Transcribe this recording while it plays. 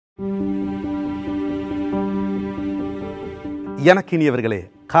எனக்கு இனியவர்களே,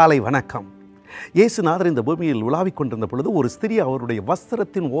 காலை வணக்கம். இயேசுநாதர் இந்த பூமியில் உலாவிக் கொண்டிருந்த பொழுது ஒரு ஸ்திரீ அவருடைய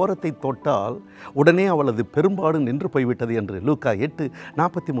வஸ்திரத்தின் ஓரத்தை தொட்டால் உடனே அவளது பெரும்பாடு நின்று போய்விட்டது என்று லூக்கா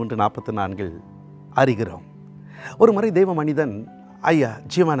 8:43-44 அறிகிறோம். ஒரு முறை தேவ மனிதன் ஐயா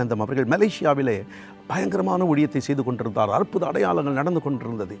ஜீவானந்தம் அவர்கள் மலேசியாவிலே பயங்கரமான ஊழியத்தை செய்து கொண்டிருந்தார். அற்புத அடையாளங்கள் நடந்து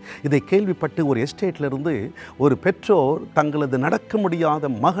கொண்டிருந்தது. இதை கேள்விப்பட்டு ஒரு எஸ்டேட்டிலிருந்து ஒரு பெற்றோர் தங்களது நடக்க முடியாத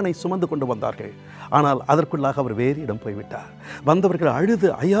மகனை சுமந்து கொண்டு வந்தார்கள். ஆனால் அதற்குள்ளாக அவர் வேறு இடம் போய்விட்டார். வந்தவர்கள் அழுது,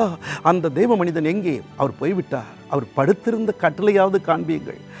 ஐயா அந்த தேவ மனிதன் எங்கே? அவர் போய்விட்டார். அவர் படுத்திருந்த கட்டிலையாவது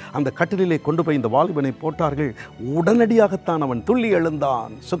காண்பீங்கள். அந்த கட்டிலே கொண்டு போய் இந்த வாலிபனை போட்டார்கள். உடனடியாகத்தான் அவன் துள்ளி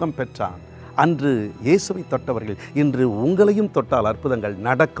எழுந்தான், சுகம் பெற்றான். அன்று இயேசுவை தொட்டவர்கள் இன்று உங்களையும் தொட்டால் அற்புதங்கள்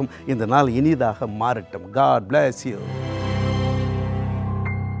நடக்கும். இந்த நாள் இனிதாக மாறட்டும். God bless you.